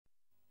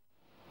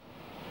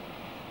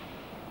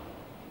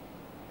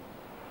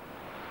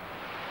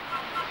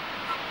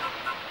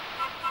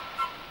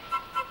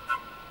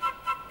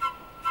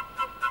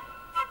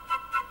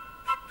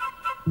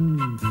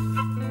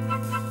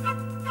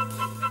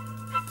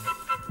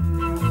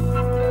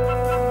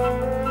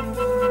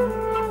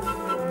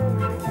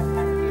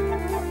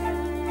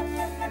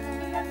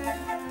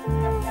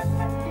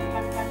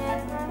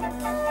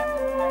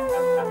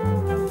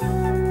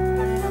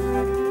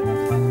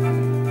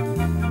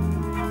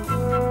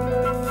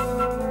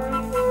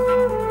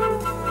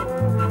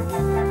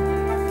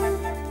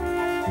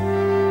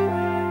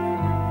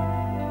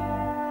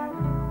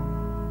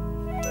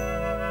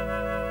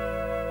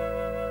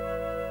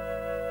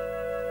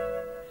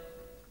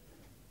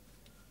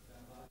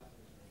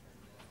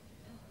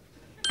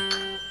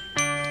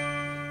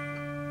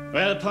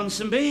Well,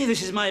 Ponsonby,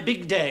 this is my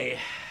big day.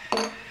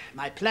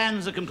 My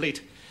plans are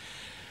complete.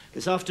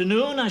 This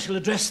afternoon I shall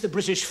address the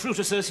British Fruit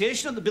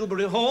Association at the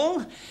Bilberry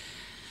Hall,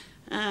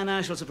 and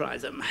I shall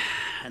surprise them.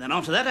 And then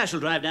after that I shall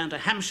drive down to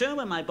Hampshire,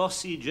 where my boss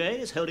C.J.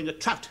 is holding a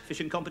trout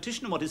fishing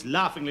competition on what is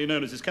laughingly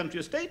known as his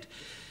country estate,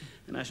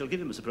 and I shall give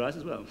him a surprise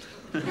as well.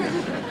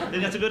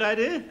 Think that's a good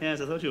idea?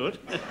 Yes, I thought you would.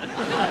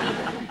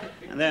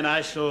 And then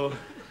I shall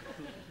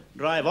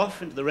drive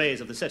off into the rays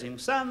of the setting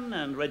sun,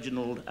 and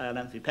Reginald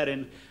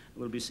Perrin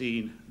will be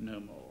seen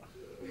no more.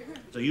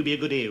 So you be a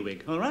good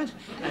earwig, all right?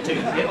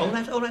 Yeah, all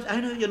right,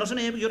 I know, you're not an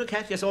earwig, you're a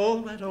cat, yes,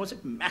 all right, what's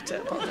it matter?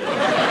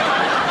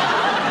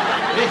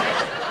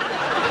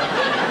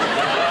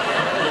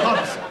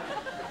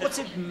 What's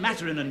it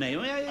matter in a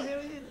name?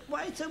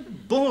 Why, it's so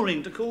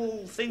boring to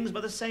call things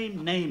by the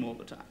same name all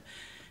the time.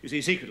 You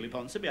see, secretly,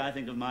 Ponsonby, I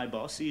think of my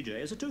boss,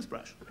 C.J., as a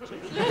toothbrush.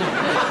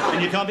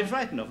 And you can't be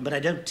frightened of them, but I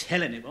don't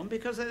tell anyone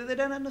because they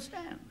don't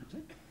understand.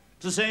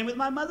 It's the same with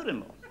my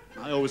mother-in-law.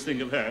 I always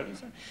think of her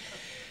as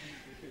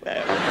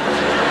well,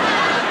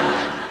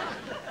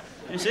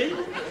 you see?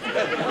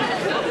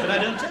 But I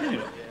don't tell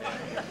anyone.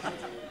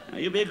 Now,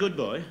 you be a good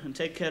boy and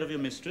take care of your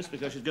mistress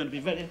because she's going to be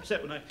very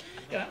upset when I...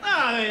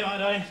 there you are,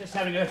 darling. Just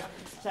having a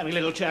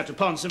little chat to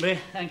Ponsonby.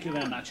 Thank you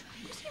very much.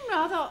 You seem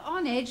rather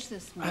on edge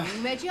this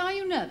morning, Reggie. Are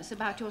you nervous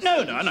about your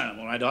speech? No, I'm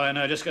all right, darling.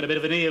 I just got a bit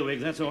of an earwig,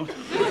 that's all.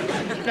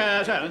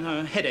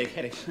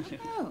 Headache.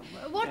 Oh,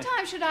 what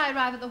time should I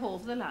arrive at the hall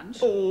for the lunch?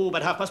 Oh,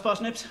 about 12:30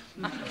 parsnips.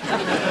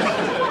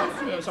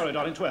 Sorry,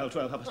 darling, 12,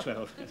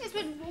 12:30. Yes,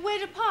 but where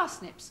do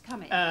parsnips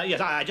come in? Yes,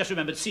 I just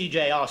remembered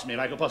C.J. asked me if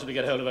I could possibly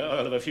get hold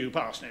of a few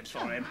parsnips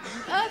for him.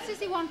 What on earth does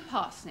he want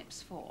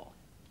parsnips for?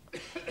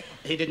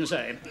 He didn't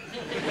say.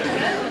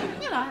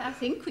 Well, I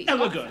think we... Oh,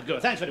 well,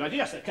 good. Thanks very much.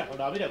 Just a couple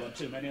now. We don't want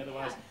too many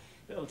otherwise.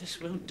 Oh, this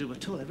won't do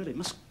at all. I really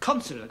must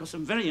consider. I've got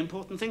some very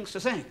important things to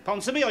say.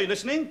 Ponsonby, are you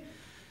listening?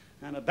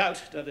 I'm about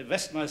to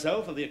divest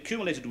myself of the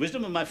accumulated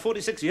wisdom of my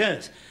 46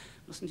 years.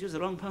 Mustn't use the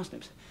wrong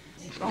parsnips.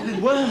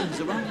 Wrong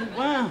words.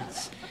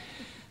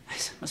 I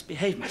must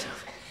behave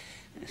myself.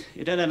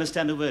 You don't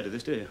understand a word of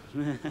this, do you?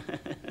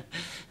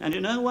 And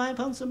you know why,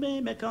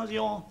 Ponsonby? Because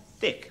you're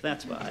thick,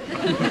 that's why.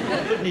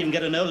 I couldn't even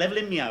get a no level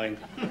in meowing.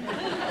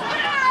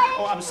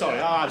 Oh, I'm sorry,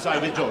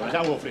 withdraw it.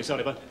 I'm awfully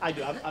sorry, but I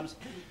do, I'm...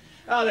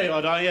 Oh, there you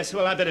are, darling, yes,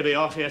 well, I'd better be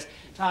off, yes.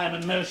 Time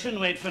and motion,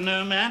 wait for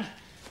no man.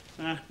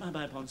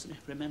 Bye-bye, Ponsonby.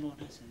 Remember what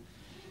I said.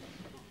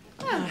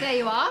 Oh, there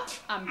you are.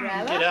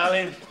 Umbrella. Thank you,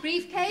 darling.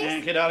 Briefcase.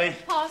 Thank you, darling.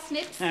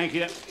 Parsnips. Thank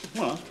you.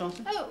 What,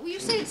 parsnips? Oh, well, you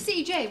said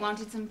C.J.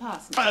 wanted some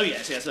parsnips. Oh,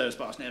 yes, those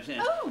parsnips,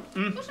 yes. Oh,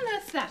 what on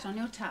earth's that on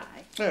your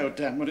tie? Oh,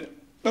 damn, what it...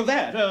 Oh,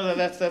 that? Oh,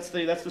 that's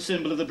the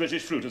symbol of the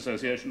British Fruit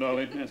Association,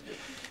 darling. Yes.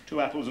 2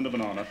 apples and a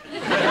banana.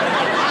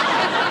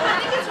 I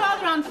think it's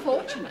rather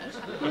unfortunate.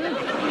 Well,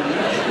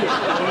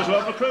 it's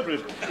rather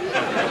appropriate.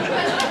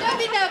 Well, don't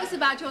be nervous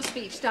about your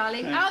speech,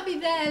 darling. I'll be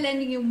there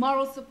lending you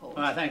moral support.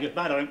 All right, thank you.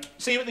 Bye, darling.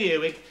 See you at the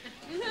earwig.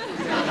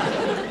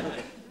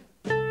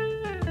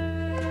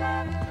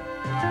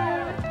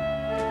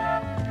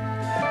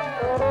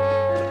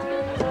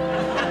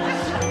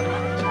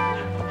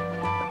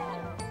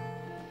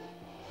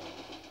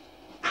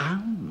 How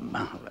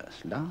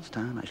marvellous. Last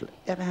time I shall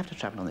ever have to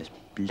travel on this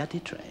bloody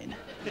train.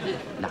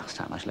 Last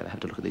time I shall ever have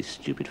to look at these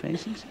stupid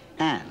faces.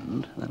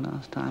 And the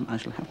last time I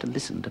shall have to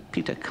listen to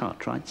Peter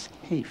Cartwright's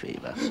hay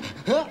fever.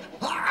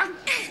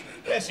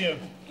 Bless you.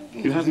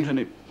 You haven't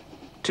any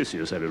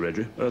tissues, have you,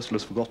 Reggie?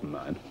 Ursula's forgotten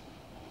mine.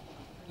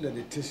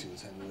 Any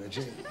tissues, have you,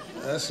 Reggie?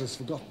 Ursula's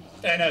forgotten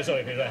mine. No,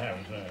 sorry, Peter, I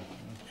haven't.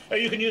 No.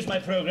 You can use my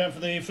programme for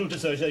the Fruit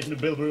Association of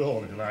Bilberry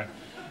Hall, if you like.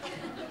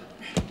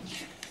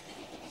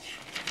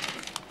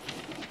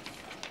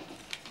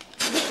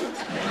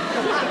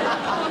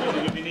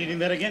 You'll be needing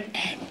that again.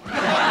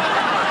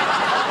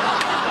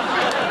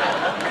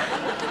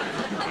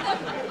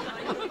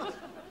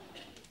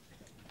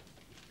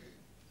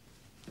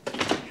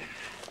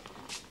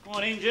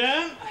 Morning,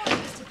 Joan.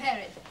 Mr.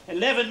 Perrin.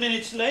 11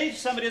 minutes late.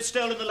 Somebody had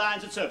stolen the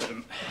lines at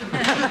Surbiton.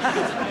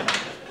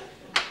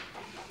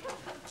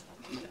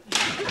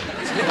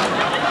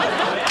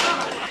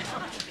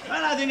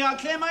 Well, I think I'll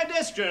clear my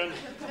desk, Joan.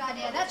 Good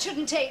idea. That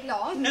shouldn't take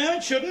long. No,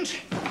 it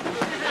shouldn't.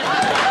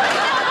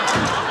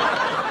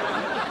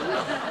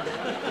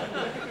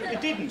 It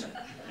didn't. Is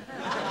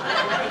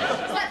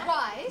that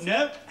wise?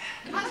 No.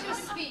 How's your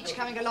speech speech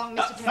coming along,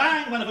 Mr.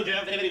 Perrin? Fine, wonderful,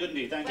 Joan. Very, very good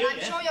indeed. Thank you. I'm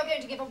sure you're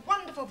going to give a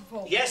wonderful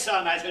performance. Yes,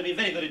 sir, it's going to be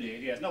very good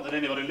indeed. Yes, not that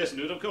anybody will listen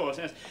to it, of course.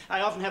 Yes.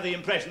 I often have the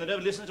impression that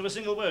nobody listens to a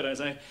single word I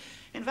say.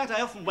 In fact,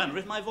 I often wonder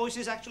if my voice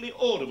is actually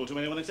audible to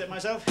anyone except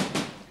myself.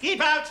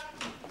 Keep out!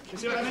 You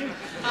see what I mean?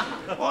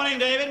 Morning,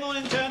 David.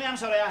 Morning, Tony. I'm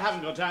sorry I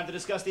haven't got time to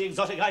discuss the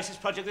exotic ISIS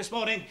project this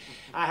morning.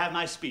 I have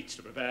my speech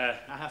to prepare.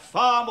 I have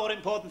far more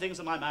important things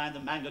on my mind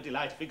than Mango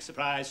Delight, Big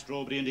Surprise,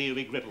 Strawberry and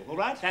Earwig Ripple. All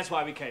right? That's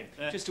why we came.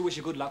 Just to wish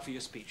you good luck for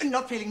your speech.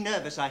 Not feeling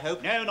nervous, I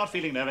hope? No, not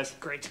feeling nervous.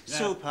 Great. No.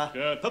 Super.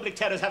 Good. Public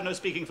terrors have no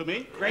speaking for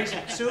me. Great.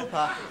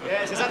 Super.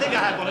 Yes, I think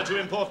I have one or two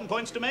important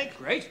points to make.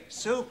 Great.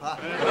 Super.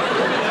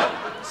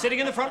 Sitting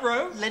in the front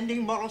row.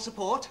 Lending moral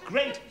support.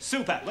 Great.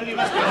 Super. Well, you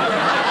must be. Good luck,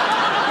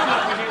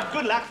 Reggie.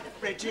 Good luck.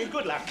 Reggie.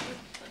 Good luck.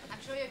 I'm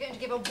sure you're going to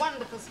give a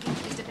wonderful speech,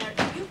 Mr. Perrin.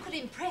 You could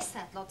impress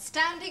that lot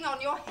standing on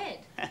your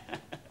head. And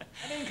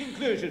in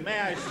conclusion, may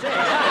I say...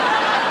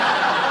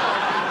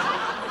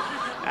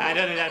 I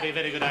don't think that'd be a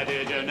very good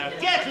idea, Joe. No.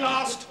 Get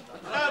lost!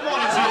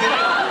 Morning,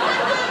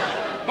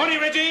 CJ. Morning,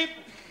 Reggie.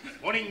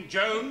 Morning,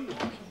 Joan.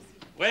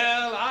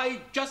 Well, I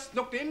just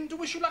looked in to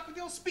wish you luck with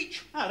your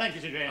speech. Oh, thank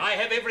you, CJ. I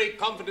have every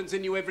confidence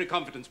in you, every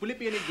confidence. Will it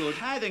be any good?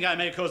 I think I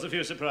may cause a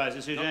few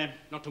surprises, CJ.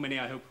 Not too many,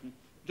 I hope.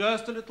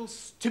 Just a little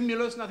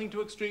stimulus, nothing too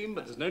extreme,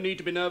 but there's no need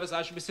to be nervous.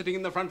 I shall be sitting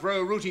in the front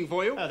row rooting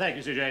for you. Oh, thank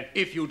you, CJ.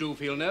 If you do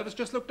feel nervous,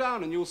 just look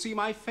down and you'll see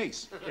my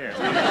face. Yes.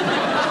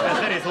 That's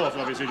very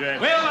thoughtful of you,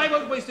 CJ. Well, I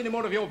won't waste any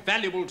more of your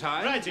valuable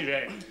time. Right,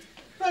 CJ.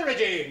 Well,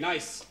 Reggie,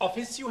 nice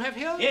office you have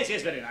here. Yes,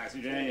 very nice,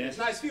 CJ, yes. It's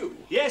nice view.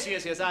 Yes,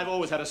 I've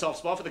always had a soft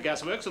spot for the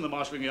gasworks and the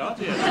marshalling yard,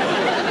 yes.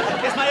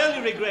 Yes, my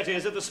only regret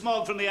is that the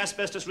smog from the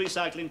asbestos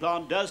recycling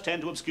plant does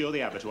tend to obscure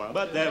the abattoir,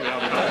 but there we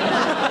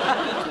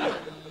are.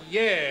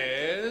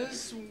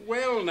 Yes,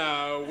 well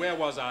now, where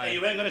was I?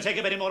 You weren't going to take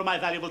up any more of my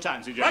valuable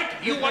time, CJ. Right,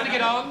 you want to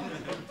get on?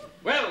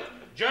 Well,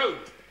 Joe,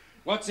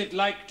 what's it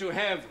like to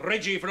have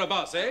Reggie for a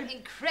boss, eh?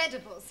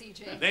 Incredible,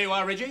 CJ. There you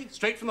are, Reggie,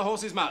 straight from the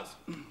horse's mouth.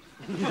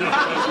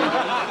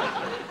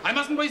 I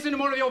mustn't waste any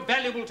more of your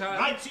valuable time.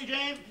 Right,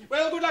 CJ.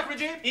 Well, good luck,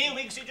 Reggie.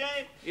 Earwig,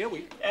 CJ.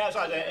 Earwig.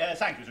 Sorry,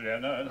 thank you, CJ.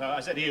 No, I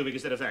said earwig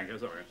instead of thank you,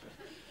 sorry.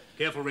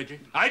 Careful, Reggie.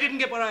 I didn't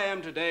get where I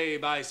am today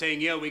by saying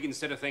earwig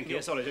instead of thank you.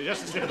 Yes, sorry,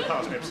 just a slip of the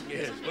parsnips.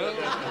 Yes, well...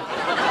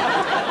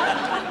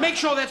 make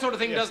sure that sort of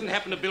thing doesn't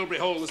happen to Bilberry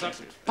Hall this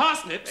afternoon.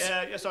 Parsnips?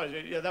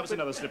 That was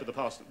another slip of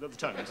the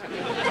tongue.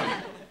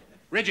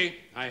 Reggie,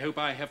 I hope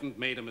I haven't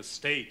made a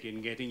mistake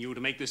in getting you to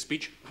make this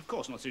speech. Of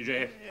course not,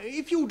 CJ.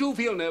 If you do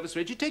feel nervous,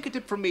 Reggie, take a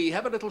tip from me.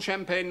 Have a little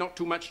champagne, not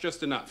too much,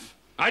 just enough.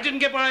 I didn't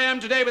get where I am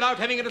today without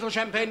having a little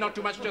champagne, not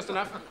too much, just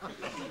enough.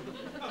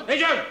 Hey,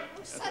 Joe!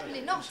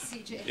 Certainly not,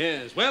 CJ.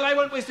 Yes, well, I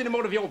won't waste any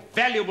more of your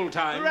valuable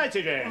time. Right,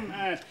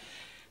 CJ.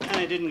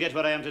 I didn't get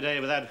where I am today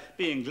without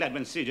being glad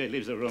when CJ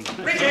leaves the room.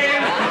 Reggie!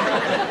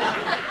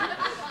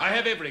 I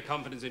have every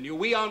confidence in you.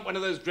 We aren't one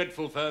of those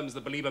dreadful firms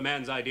that believe a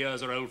man's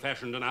ideas are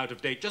old-fashioned and out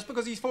of date just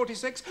because he's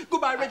 46.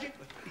 Goodbye, Reggie.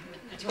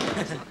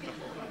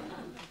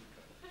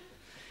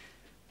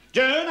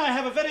 Joan, I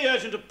have a very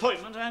urgent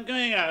appointment. I'm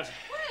going out.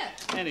 Where?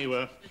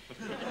 Anywhere.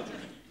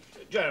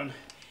 Joan,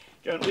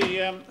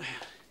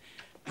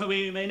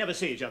 we may never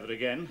see each other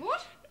again.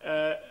 What?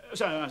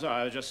 Sorry,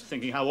 I was just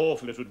thinking how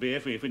awful it would be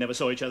if we never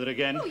saw each other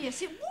again. Oh,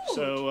 yes, it would.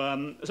 So,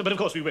 but of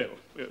course we will.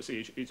 We'll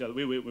see each other.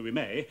 We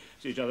may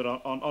see each other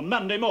on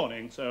Monday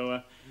morning.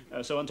 So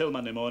until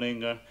Monday morning,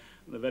 the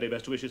very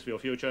best wishes for your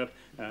future,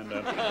 and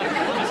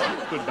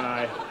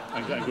goodbye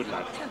and good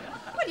luck.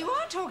 Well, you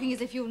are talking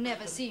as if you'll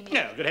never see me.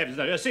 No, good heavens,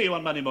 no. I'll see you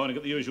on Monday morning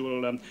at the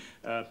usual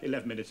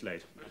 11 minutes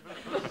late.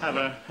 Have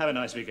a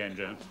nice weekend,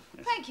 Joan.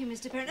 Yes. Thank you,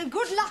 Mr. Perrin, and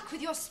good luck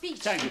with your speech.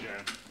 Thank you,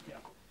 Joan.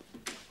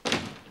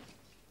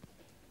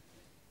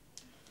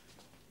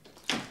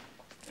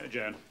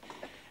 Joan,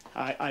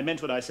 I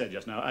meant what I said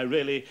just now. I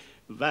really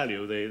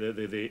value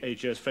the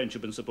 8 years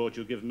friendship and support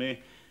you've given me,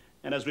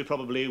 and as we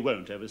probably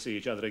won't ever see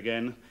each other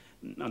again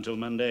until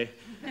Monday,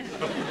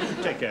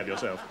 take care of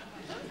yourself.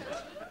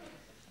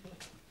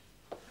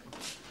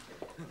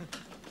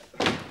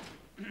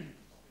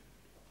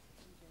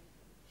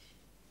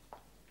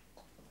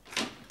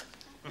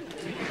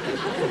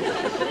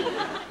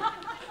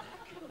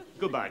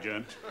 Goodbye,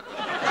 Joan.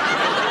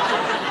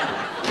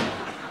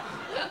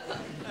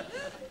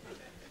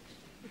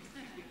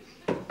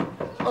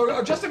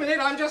 Oh, just a minute.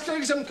 I'm just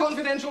doing some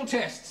confidential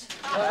tests.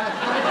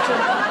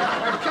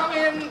 Come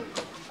in.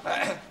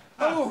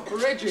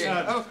 Reggie.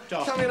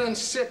 Come in and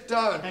sit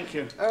down. Thank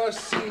you. Oh,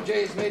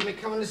 CJ's made me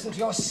come and listen to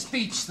your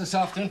speech this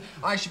afternoon.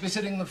 I should be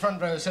sitting in the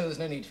front row, so there's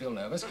no need to feel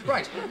nervous.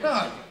 Right.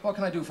 Now, what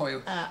can I do for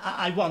you?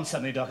 I want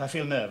something, Doc. I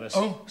feel nervous.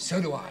 Oh, so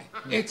do I.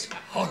 It's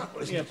horrible,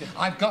 isn't it?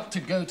 I've got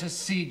to go to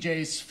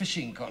CJ's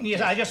fishing contest.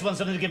 Yes, I just want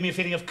something to give me a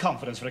feeling of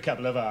confidence for a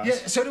couple of hours.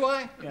 Yeah, so do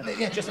I. Yeah.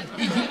 Yeah.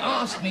 He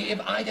asked me if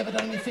I'd ever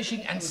done any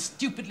fishing, and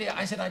stupidly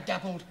I said I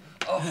dabbled.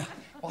 Oh,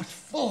 what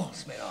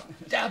fools we are.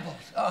 Dabbled.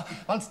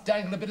 Once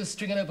dangled a bit of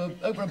string over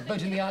a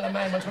boat in the Isle of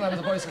Man once when I was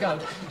a Boy Scout.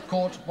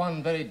 Caught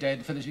one very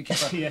dead village keeper.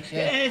 Yeah.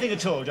 Anything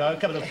at all, Doc. A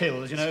couple of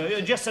pills, you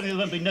know. Just something that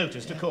won't be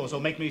noticed, of course, or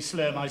make me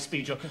slur my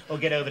speech or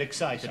get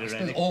overexcited or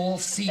anything. All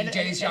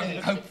CJ's young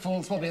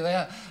hopefuls will be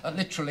there,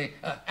 literally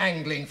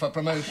angling for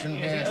promotion.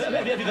 Yes.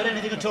 Have you got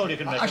anything at all you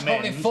can recommend? I shall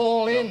probably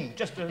fall in.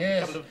 Just a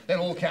couple of... They'll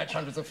all catch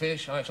hundreds of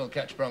fish. I shall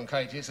catch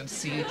bronchitis, and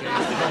CJ's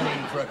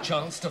running for a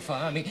chance to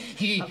fire me.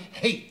 He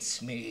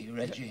hates me,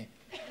 Reggie.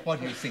 What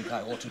do you think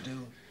I ought to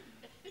do?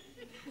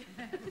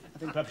 I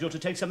think perhaps you ought to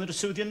take something to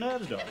soothe your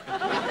nerves, Doc.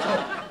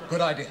 Oh, good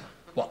idea.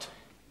 What?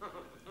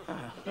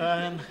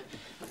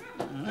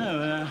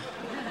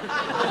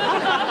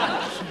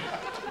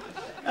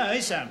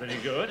 These sound pretty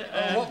good.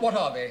 What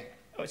are they?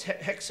 Oh, it's no,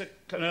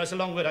 it's a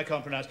long word I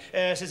can't pronounce.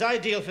 It says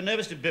ideal for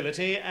nervous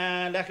stability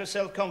and lack of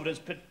self-confidence,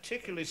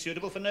 particularly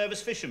suitable for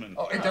nervous fishermen.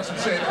 Oh, it doesn't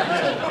say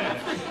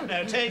that.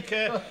 No, take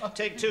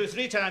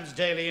 2-3 times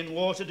daily in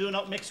water. Do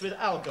not mix with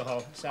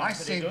alcohol. Sounds I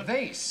say good.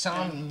 they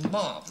sound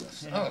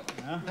marvellous. Yeah.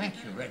 Oh, thank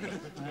you, Reggie.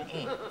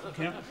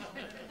 Yeah.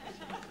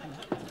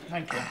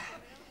 Thank you.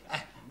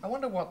 I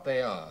wonder what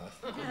they are.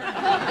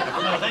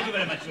 No, thank you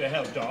very much for your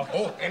help, Doc.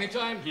 Oh,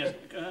 anytime? Yes.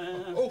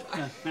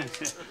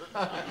 Thanks.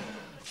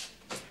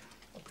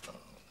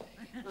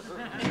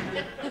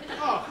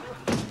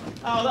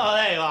 Oh,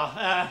 there you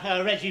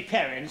are. Reggie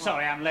Perrin.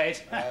 Sorry I'm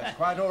late.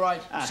 Quite all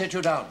right. Sit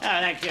you down.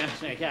 Thank you.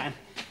 So you can.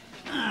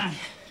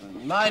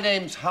 My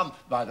name's Hump,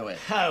 by the way.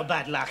 Oh,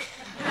 bad luck.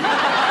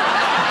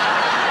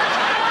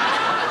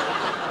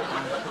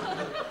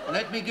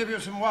 Let me give you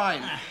some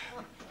wine.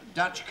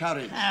 Dutch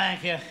courage.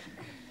 Thank you.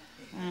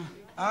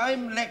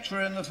 I'm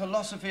lecturer in the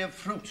philosophy of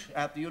fruit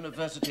at the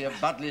University of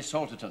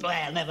Budleigh-Salterton.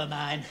 Well, never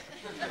mind.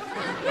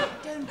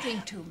 Don't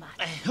drink too much.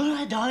 All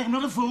right, darling, I'm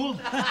not a fool.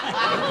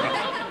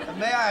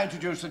 May I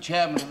introduce the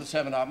chairman of the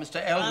seminar,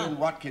 Mr. Elwyn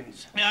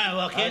Watkins?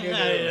 Watkins.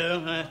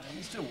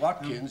 Mr.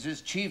 Watkins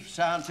is chief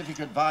scientific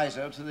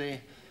advisor to the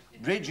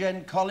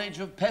Bridgend College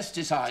of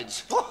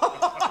Pesticides.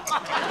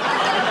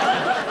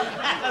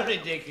 How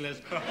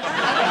ridiculous.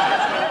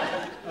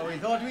 Oh, we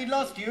thought we'd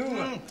lost you.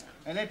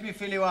 And let me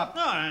fill you up.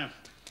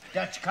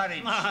 Dutch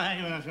courage.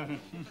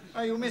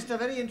 You missed a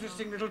very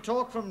interesting little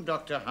talk from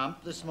Dr.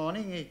 Hump this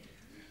morning.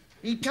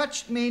 He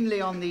touched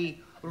mainly on the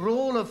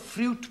role of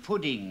fruit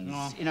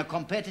puddings in a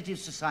competitive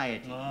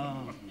society.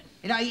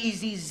 You know,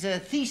 his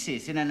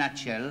thesis, in a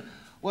nutshell,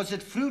 was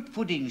that fruit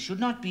puddings should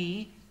not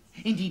be,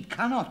 indeed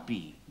cannot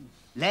be,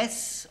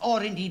 less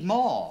or indeed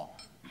more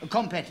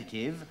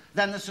competitive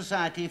than the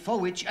society for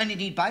which, and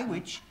indeed by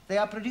which, they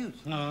are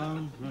produced.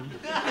 Now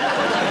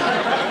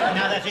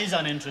that is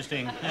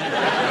uninteresting.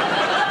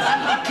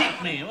 Somebody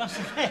kicked me. What's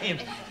the name?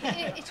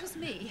 It was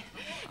me.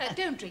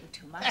 Don't drink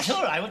too much. That's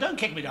all right. Well, don't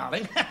kick me,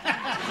 darling.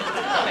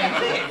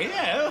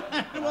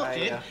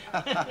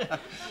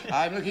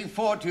 I'm looking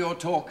forward to your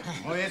talk.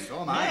 Oh, yes,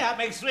 so am I. Yeah, that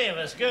makes 3 of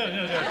us. Good.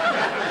 Would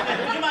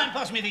you mind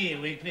passing me the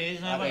earwig,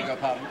 please? I beg your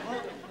pardon.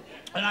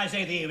 When I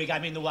say the earwig, I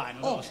mean the wine,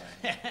 of course.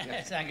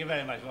 Yes. Thank you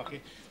very much, Rocky.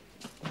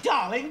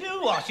 Darling,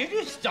 do watch it.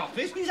 You stop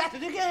it. He's at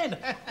it again.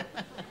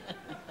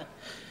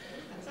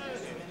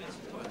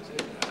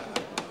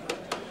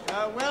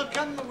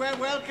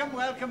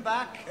 Welcome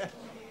back.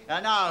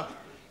 Now,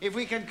 if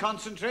we can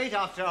concentrate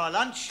after our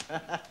lunch.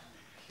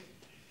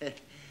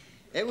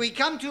 We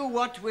come to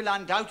what will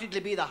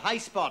undoubtedly be the high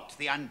spot,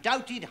 the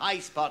undoubted high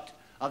spot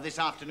of this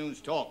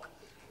afternoon's talk.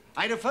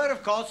 I refer,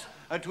 of course,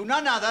 to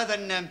none other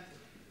than...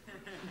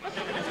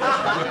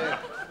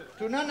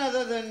 to none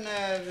other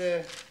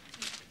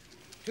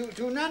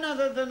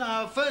than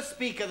our first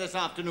speaker this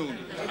afternoon.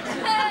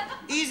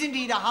 He's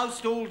indeed a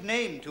household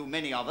name to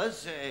many of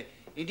us,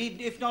 indeed,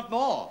 if not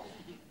more.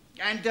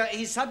 And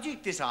his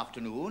subject this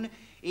afternoon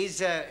is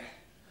the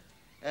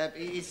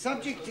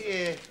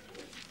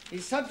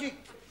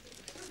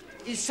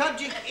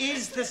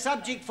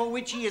subject for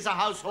which he is a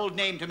household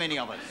name to many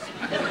of us,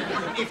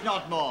 if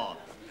not more.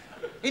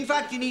 In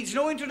fact, he needs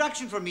no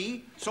introduction from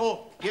me,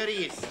 so here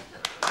he is.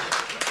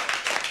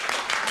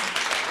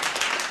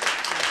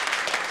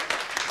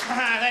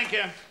 Thank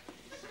you.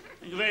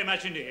 Thank you very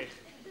much indeed.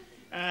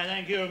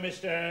 Thank you,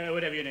 Mr.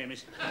 whatever your name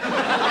is.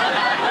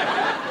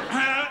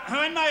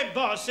 When my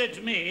boss said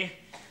to me,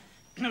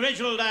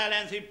 Reginald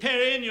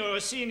Perrin, your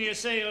senior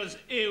sales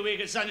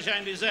earwig at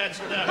Sunshine Desserts,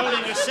 they're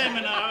holding a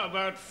seminar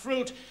about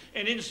fruit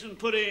and instant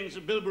puddings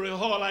at Bilberry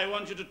Hall. I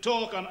want you to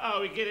talk on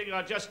how we're getting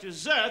our just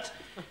dessert.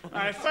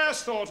 My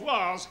first thought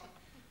was,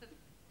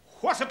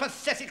 what a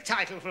pathetic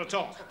title for a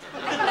talk.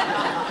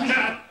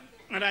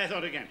 And I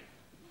thought again.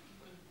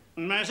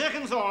 My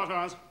second thought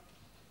was,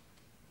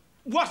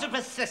 what a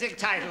pathetic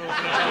title for a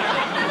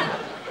talk.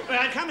 But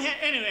I come here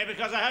anyway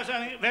because I have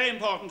something very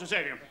important to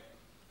say to you.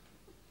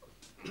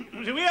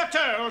 We are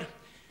told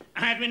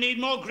that we need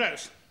more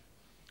growth.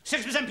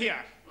 6%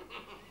 PR.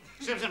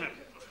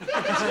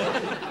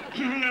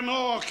 6%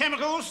 more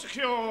chemicals to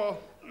cure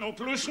more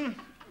pollution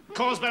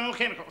caused by more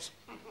chemicals.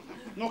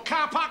 More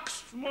car parks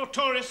for more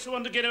tourists who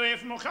want to get away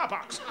from more car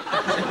parks.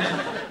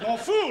 More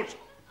food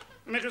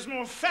make us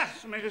more fat,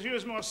 to make us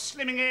use more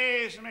slimming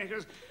aids, to make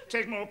us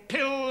take more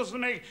pills, to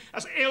make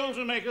us ill,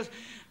 to make us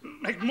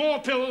make more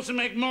pills, to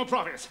make more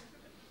profits.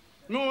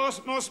 More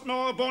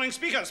boring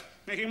speakers,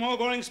 making more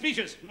boring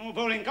speeches, more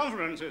boring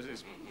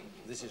conferences.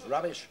 This is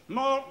rubbish.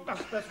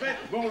 That's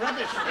right, more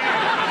rubbish.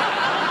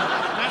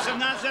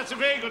 Yeah. That's a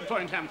very good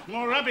point, Hamp.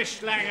 More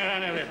rubbish lying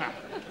around everywhere.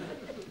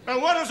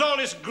 Well, what has all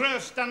this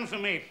growth done for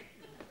me?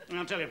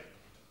 I'll tell you.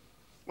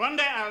 One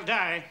day I'll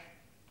die,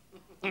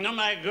 and on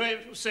my grave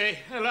will say,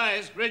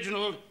 lies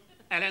Reginald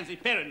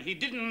Perrin. He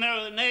didn't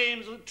know the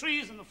names of the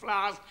trees and the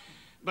flowers,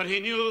 but he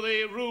knew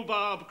the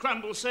rhubarb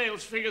crumble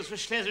sales figures for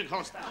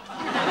Schleswig-Holstein.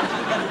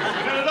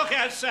 You've got to look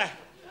at, sir.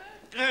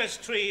 Those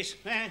trees,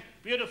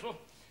 beautiful.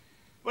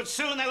 But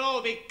soon they'll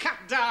all be cut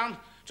down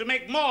to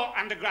make more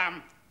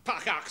underground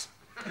parks.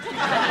 I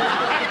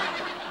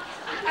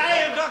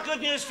have got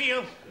good news for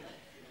you.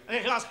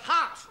 Because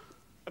half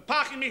the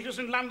parking meters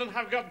in London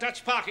have got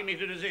Dutch parking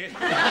meter disease.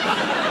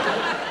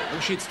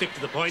 You should stick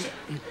to the point.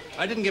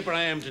 I didn't get where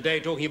I am today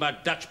talking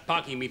about Dutch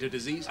parking meter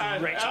disease.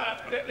 Ladies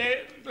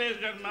and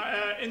gentlemen,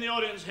 in the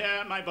audience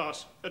here, my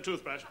boss, a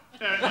toothbrush.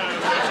 Let's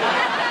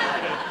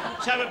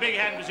have a big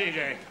hand for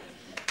CJ.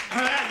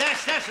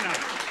 That's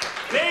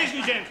enough. Ladies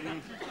and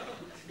gentlemen,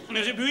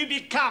 as we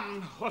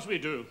become what we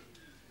do,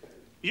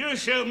 you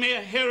show me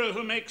a hero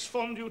who makes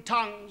fondue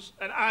tongues,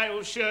 and I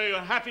will show you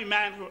a happy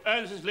man who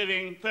earns his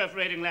living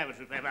perforating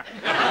lavatory paper.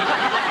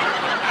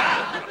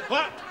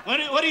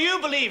 What do you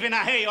believe in,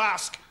 I hear you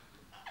ask?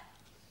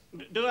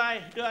 Do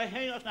I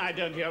hear you? No, I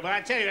don't hear, but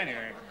I tell you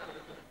anyway.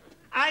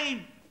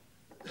 I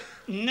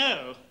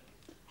know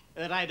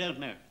that I don't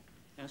know.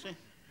 You see?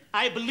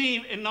 I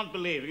believe in not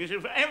believing. You see,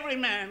 for every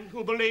man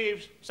who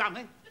believes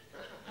something,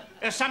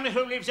 there's somebody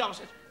who believes the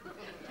opposite.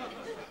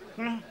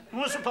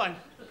 What's the point?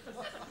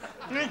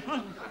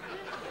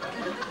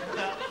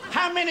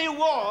 How many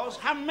wars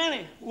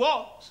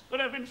would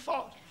have been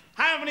fought?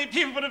 How many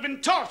people would have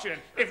been tortured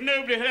if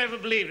nobody had ever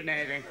believed in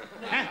anything?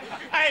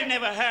 I've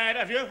never heard,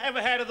 have you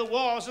ever heard of the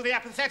wars of the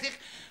apathetic,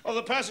 or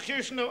the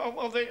persecution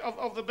of the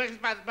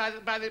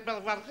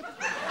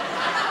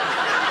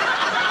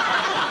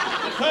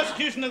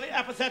persecution of the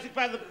apathetic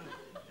by the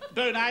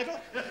bone idle?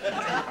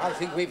 I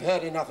think we've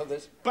heard enough of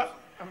this. But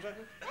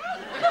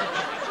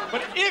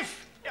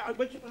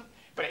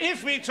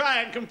if we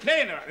try and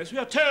complain about this, we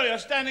are totally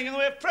standing in the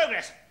way of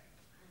progress.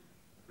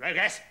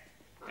 Progress?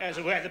 There's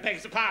a word that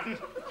begs the pardon.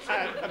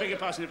 I beg your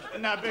pardon.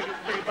 No, beg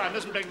your pardon.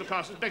 Doesn't beg the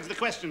pardon. It begs the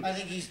question. I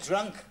think he's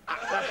drunk.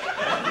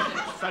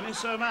 Funny,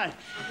 so am I.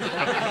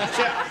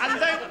 And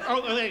then,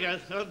 there you go.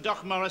 Oh,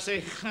 Doc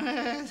Morrissey.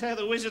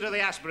 The wizard of the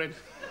aspirin.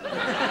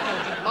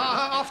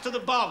 Off to the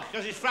bog,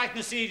 because he's frightened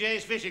of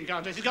CJ's fishing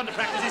contest. He's gone to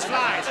practice his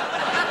flies.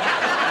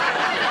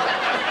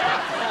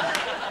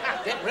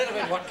 Get rid of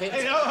him, Watkins.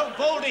 Oh,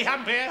 Baldy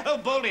Hump here. Oh,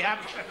 Baldy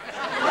Hump.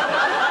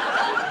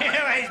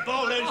 He's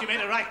bald, don't you mean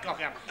a right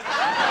cocker.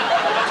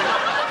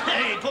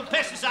 He put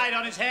pesticide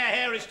on his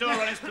hair restore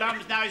on his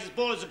plums. Now he's as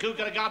bald as a cook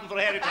got a garden full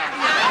of hairy plums.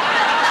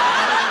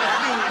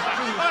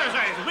 Oh,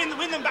 sorry.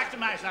 Win them back to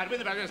my side. Win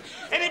them back.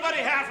 Anybody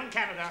here from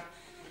Canada?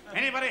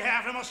 Anybody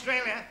here from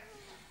Australia?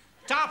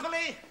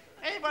 Tarpley?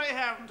 Anybody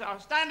here from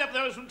Tarpley? Stand up,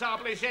 those from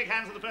Tarpley. Shake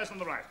hands with the person on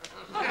the right.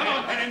 Come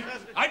on, Perrin.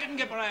 I didn't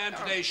get where I am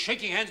today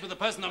shaking hands with the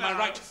person on my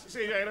right.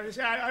 CJ,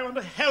 I want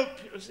to help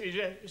you,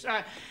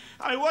 CJ.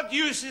 What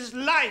use is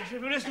life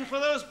if it isn't for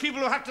those people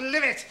who have to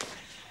live it?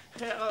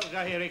 Oh,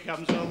 God, here he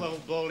comes,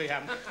 old Baldy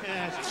Ham.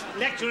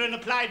 Lecturer in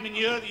applied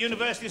manure at the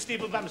University of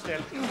Steeple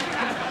Bumstead.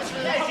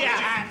 Raise your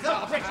hands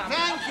off.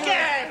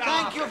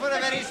 Thank you for a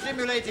very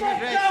stimulating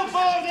address. No,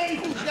 Baldy!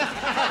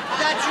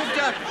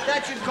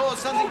 That should cause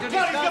something to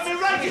discuss. Got me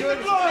right in the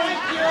floor.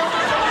 Thank you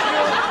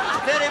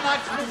very much,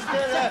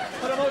 Mr.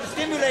 for a most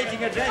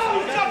stimulating address.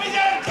 Oh, got me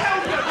there,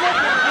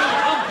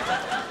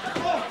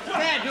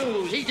 Fair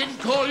dues, he didn't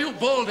call you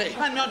Baldy.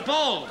 I'm not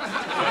bald.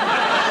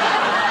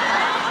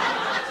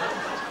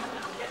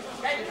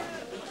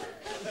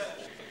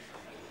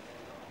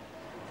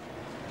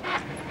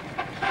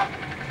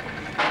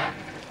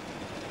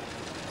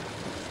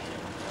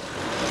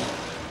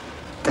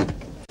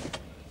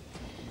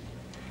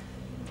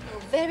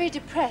 Very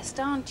depressed,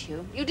 aren't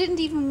you? You didn't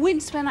even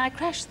wince when I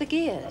crashed the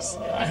gears.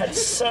 I had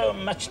so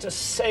much to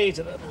say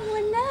to them. You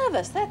were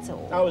nervous, that's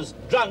all. I was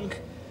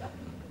drunk.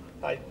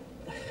 I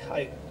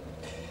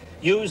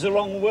used the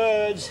wrong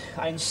words.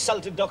 I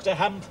insulted Dr.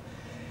 Hamp.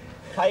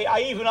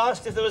 I even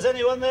asked if there was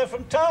anyone there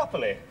from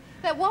Tarpley.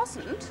 There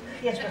wasn't?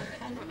 Yes,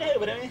 but no,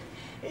 but I mean,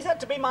 is that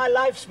to be my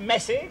life's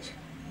message?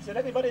 Is there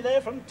anybody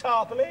there from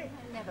Tarpley?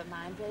 Oh, never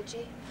mind,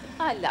 Reggie.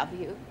 I love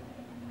you.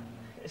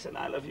 Yes, and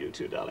I love you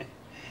too, darling.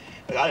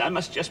 I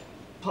must just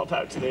pop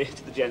out to the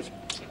gents.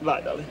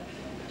 Right, darling.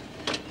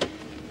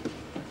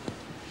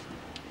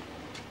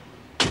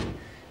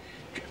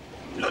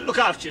 Look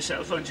after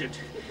yourself, won't you?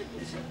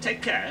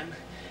 Take care,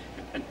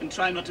 and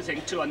try not to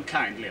think too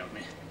unkindly of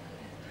me.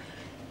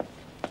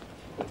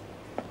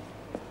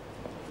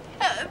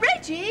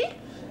 Reggie?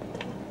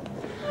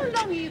 How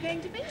long are you going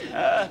to be?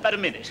 About a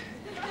minute.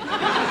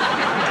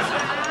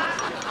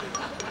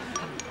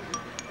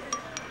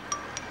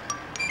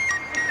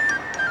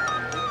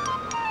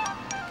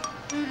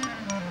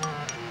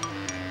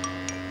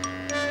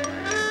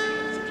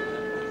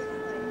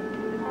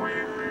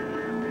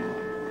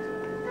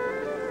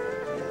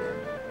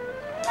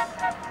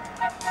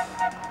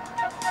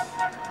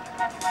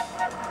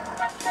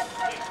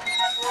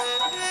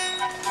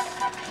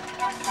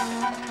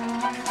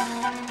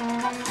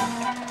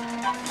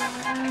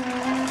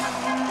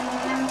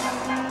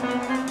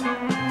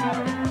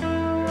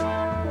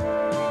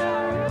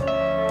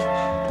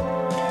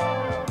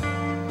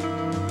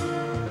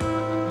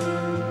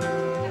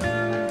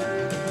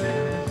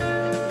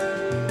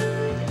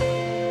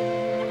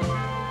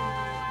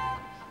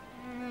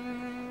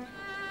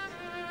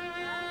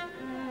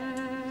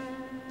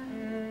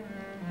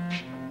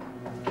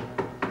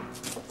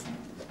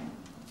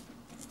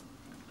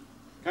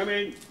 I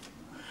mean...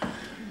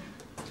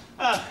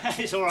 Oh,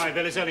 it's all right,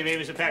 Bill. It's only me,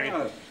 Mr. Perrin.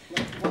 Oh.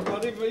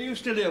 What are you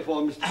still here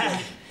for, Mr.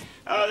 Perrin?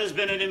 Oh, there's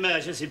been an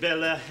emergency,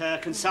 Bill.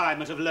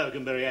 Consignment of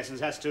loganberry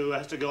essence has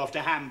to go off to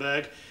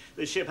Hamburg.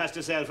 The ship has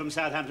to sail from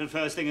Southampton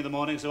first thing in the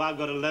morning, so I've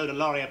got to load a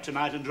lorry up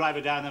tonight and drive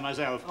it down there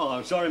myself. Oh,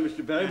 I'm sorry,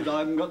 Mr. Perrin, but I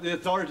haven't got the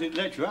authority to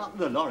let you out of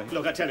the lorry.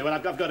 Look, I tell you what,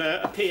 I've got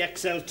a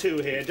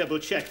PXL2 here,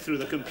 double-checked through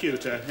the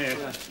computer. Here.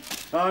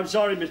 Oh, I'm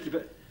sorry, Mr.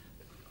 Perrin.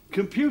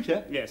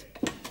 Computer? Yes.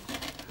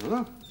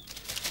 Huh?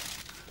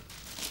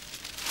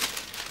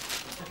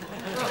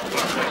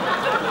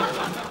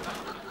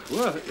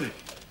 Well,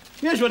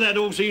 yes, well, that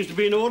all seems to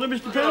be in order,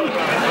 Mr. Perrin.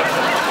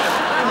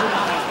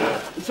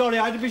 Sorry,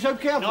 I had to be so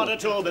careful. Not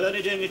at all, Bill.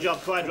 Only doing your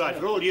job quite right.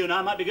 For all you know,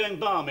 I might be going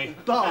balmy.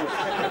 Balmy?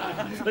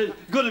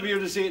 Good of you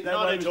to see it that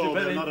way, Mr. Bill.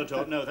 Perrin. Not at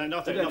all. No,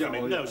 not for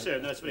me. No, sir,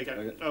 no, speak.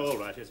 Oh, all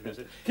right, yes, yes.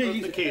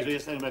 Keys? The keys,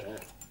 yes, thank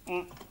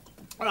you.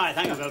 All right,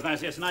 thank you, Bill.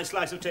 Thanks, yes, a nice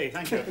slice of tea.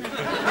 Thank you.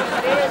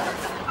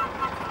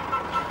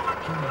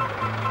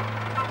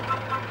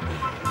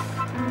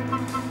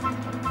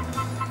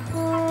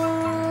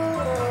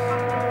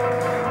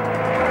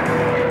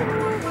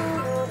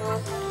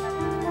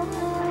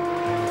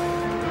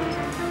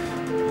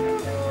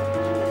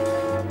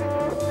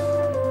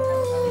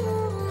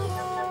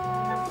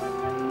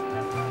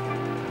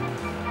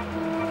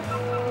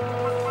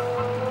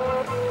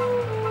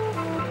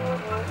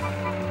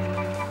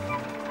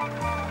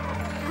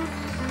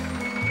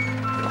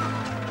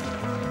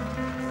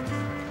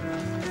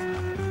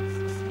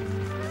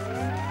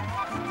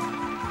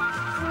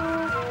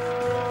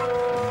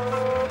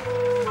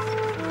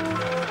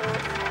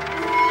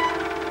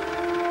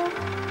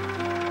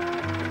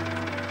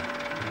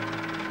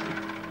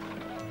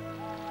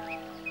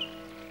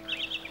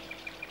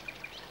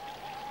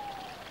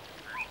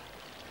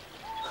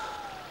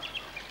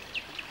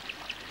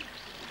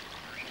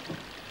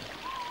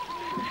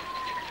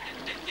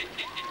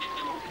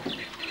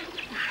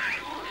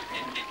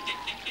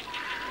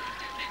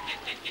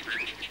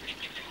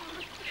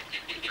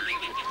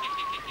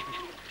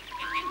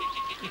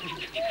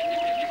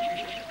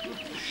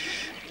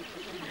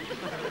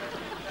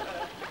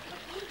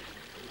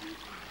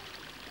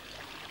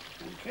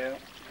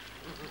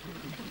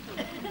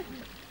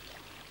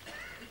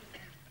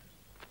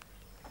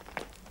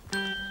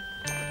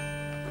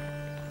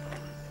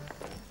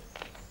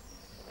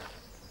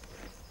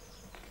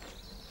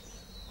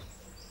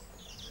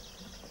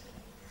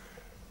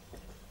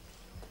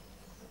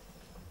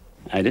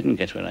 I didn't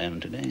get where I am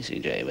today,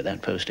 CJ,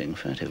 without posting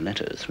furtive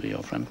letters through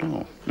your front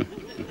door.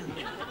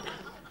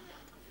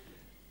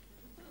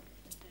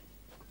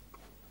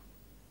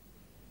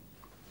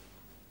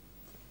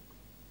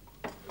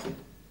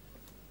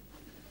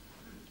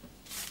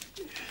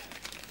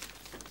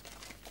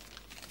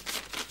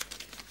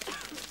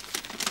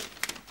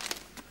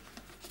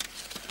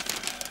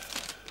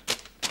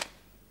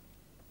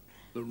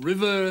 The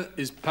river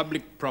is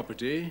public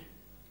property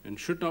and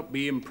should not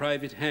be in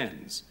private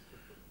hands.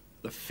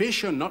 The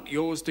fish are not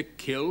yours to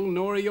kill,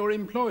 nor are your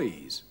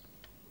employees.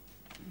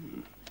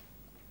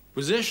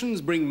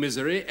 Possessions bring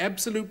misery.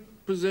 Absolute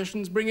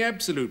possessions bring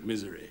absolute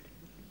misery.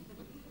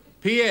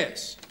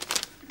 P.S.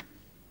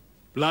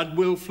 Blood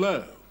will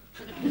flow.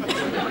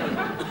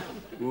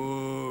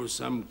 Oh,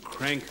 some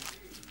crank.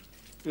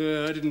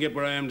 I didn't get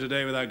where I am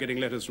today without getting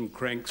letters from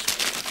cranks.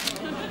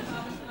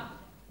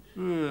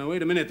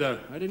 Wait a minute, though.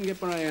 I didn't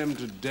get where I am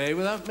today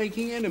without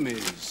making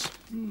enemies.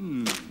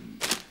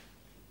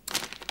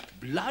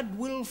 Blood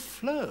will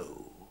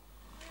flow.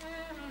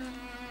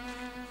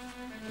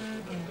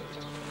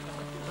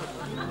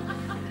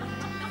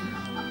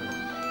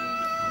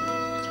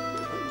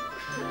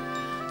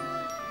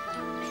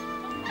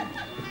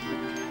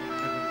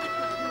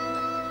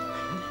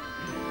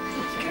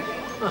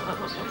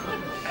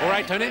 All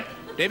right, Tony?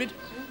 David?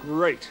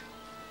 Great.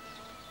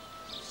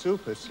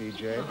 Super,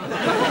 CJ.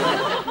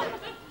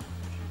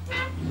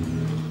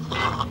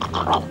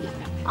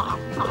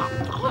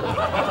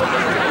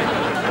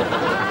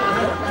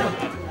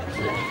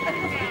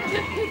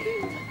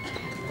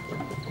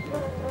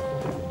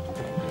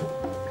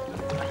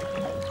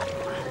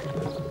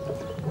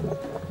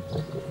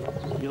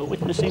 You're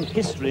witnessing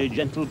history,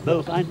 gentle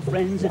bovine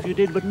friends, if you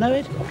did but know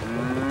it.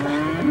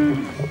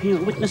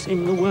 You're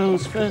witnessing the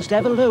world's first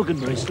ever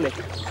loganberry slick.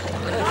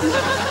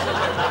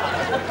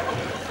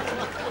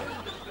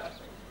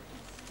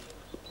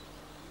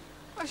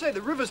 I say,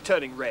 the river's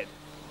turning red.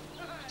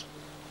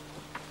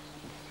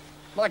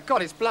 My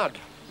God, it's blood.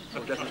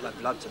 Oh, it doesn't look like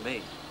blood to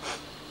me.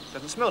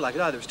 Doesn't smell like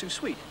it either. It's too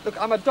sweet.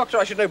 Look, I'm a doctor.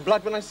 I should know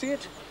blood when I see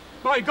it.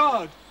 My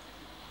God!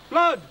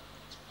 Blood!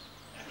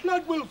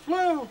 Blood will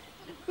flow!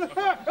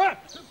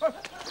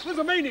 There's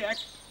a maniac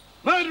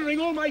murdering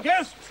all my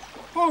guests!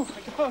 Oh,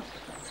 my God!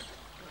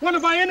 One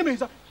of my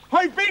enemies!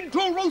 I've been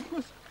too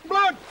ruthless!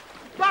 Blood!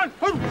 Blood!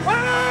 Oh,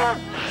 ah!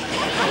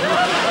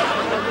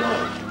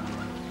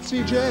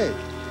 CJ!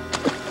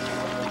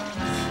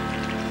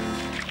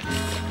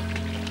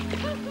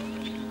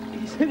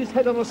 He's hit his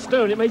head on a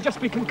stone. It may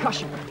just be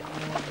concussion.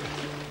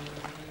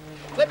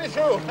 Let me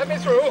through! Let me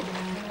through!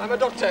 I'm a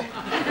doctor. Make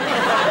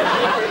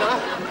way now.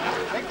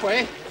 Make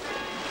way.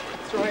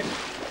 That's right.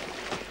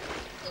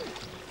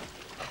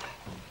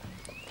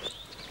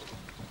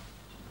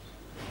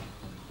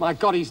 My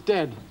God, he's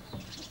dead.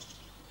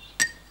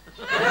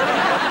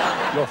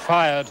 You're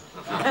fired.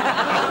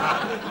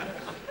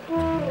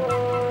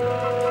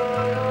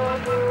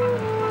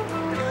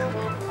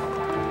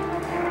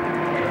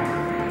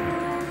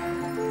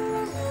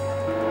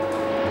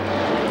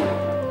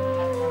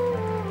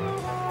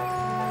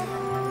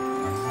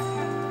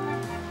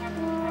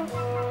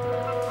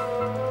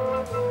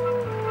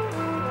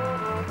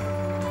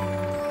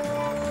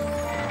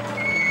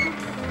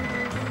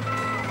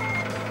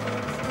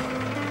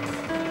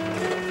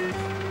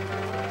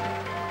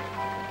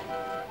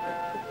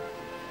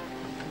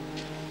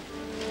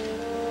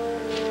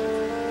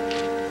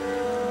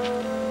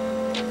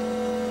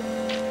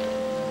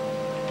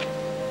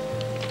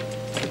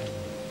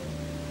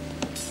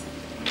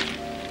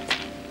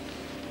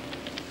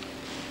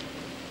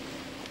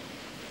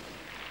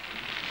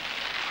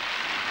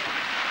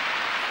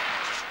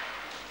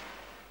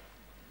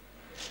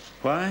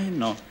 Why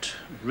not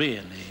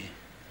really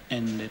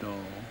end it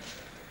all?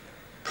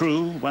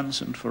 Prove once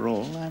and for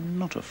all I'm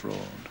not a fraud.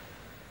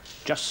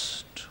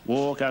 Just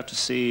walk out to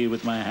sea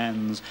with my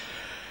hands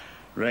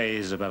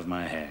raised above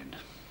my head.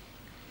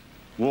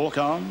 Walk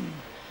on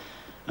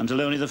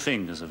until only the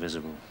fingers are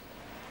visible.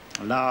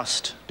 A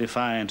last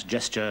defiant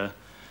gesture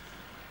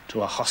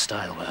to a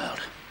hostile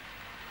world.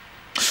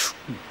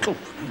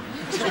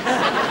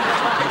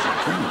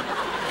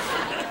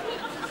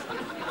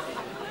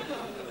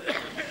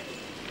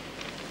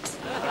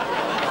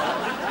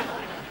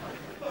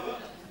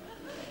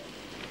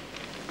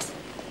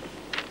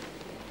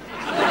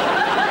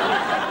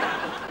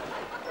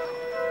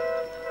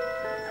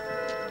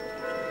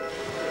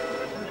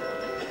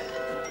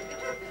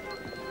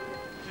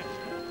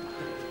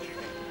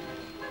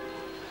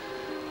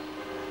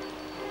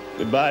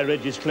 Goodbye,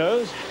 Reggie's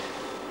clothes.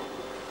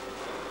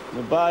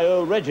 Goodbye,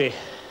 old Reggie.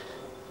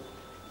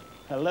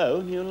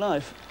 Hello, new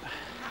life.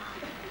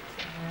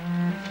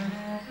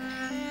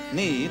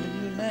 Need a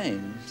new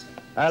name.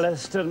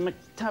 Alistair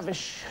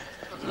McTavish.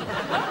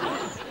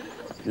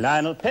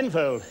 Lionel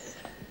Penfold.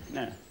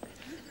 No.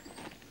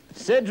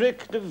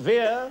 Cedric de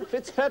Vere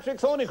Fitzpatrick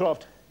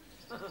Thornycroft.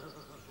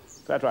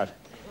 Is that right?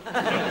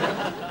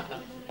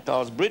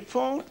 Charles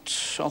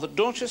Bridport, Arthur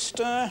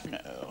Dorchester.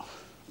 No.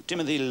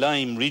 Timothy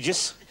Lyme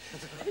Regis.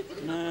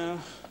 No.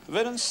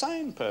 Vernon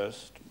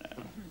Signpost.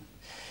 No.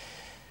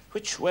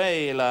 Which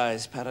way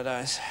lies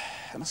paradise?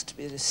 I must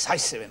be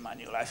decisive in my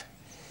new life.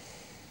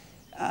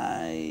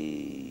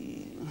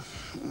 I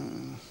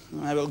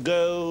will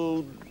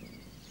go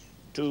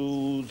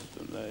to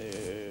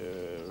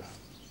the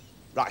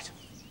right.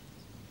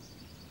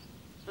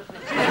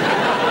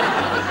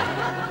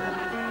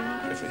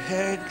 Jeffrey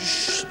Hedge,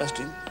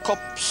 Sebastian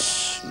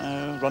Copse,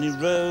 no. Ronnie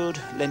Road,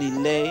 Lenny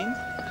Lane,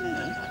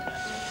 no.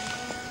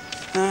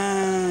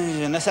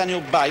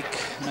 Nathaniel Bike,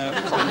 no.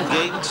 Colin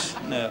Gate,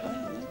 no.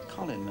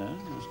 Colin, no.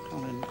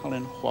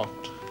 Colin what?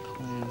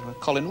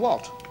 Colin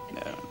what?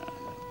 No.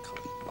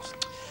 Colin what?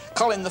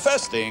 Colin, the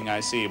first thing I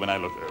see when I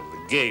look over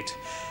the gate.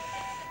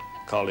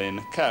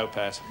 Colin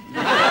Cowpat.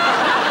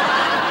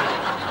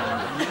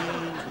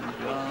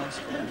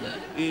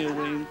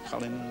 Earwig,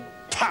 Colin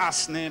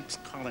Parsnips,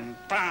 Colin...